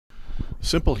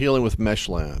Simple healing with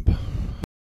MeshLab.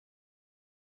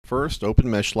 First, open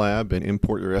MeshLab and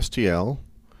import your STL.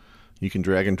 You can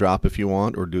drag and drop if you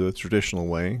want, or do it the traditional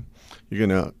way. You're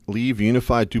going to leave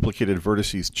Unified Duplicated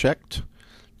Vertices checked.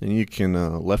 Then you can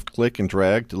left-click and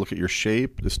drag to look at your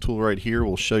shape. This tool right here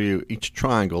will show you each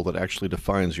triangle that actually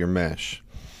defines your mesh.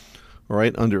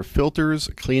 Alright, under Filters,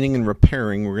 Cleaning and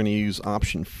Repairing, we're going to use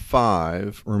option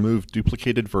 5, Remove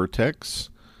Duplicated Vertex.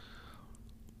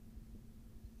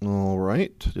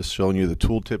 Alright, just showing you the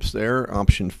tooltips there.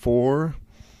 Option 4,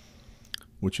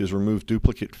 which is Remove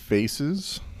Duplicate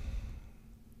Faces.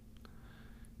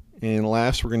 And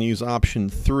last, we're going to use option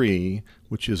 3,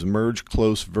 which is Merge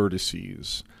Close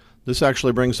Vertices. This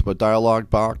actually brings up a dialog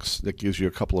box that gives you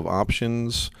a couple of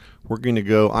options. We're going to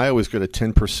go, I always go to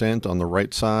 10% on the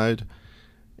right side,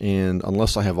 and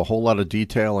unless I have a whole lot of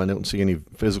detail, I don't see any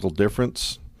physical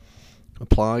difference.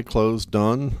 Apply, close,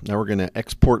 done. Now we're going to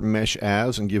export mesh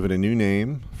as and give it a new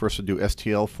name. First we'll do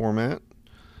STL format.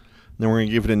 Then we're going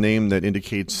to give it a name that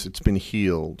indicates it's been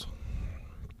healed.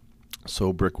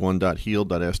 So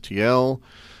brick1.healed.stl.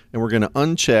 And we're going to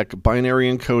uncheck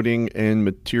binary encoding and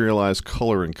materialized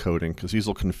color encoding, because these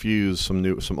will confuse some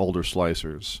older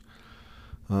slicers.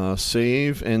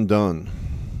 Save and done.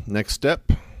 Next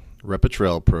step,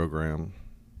 Repatrel program.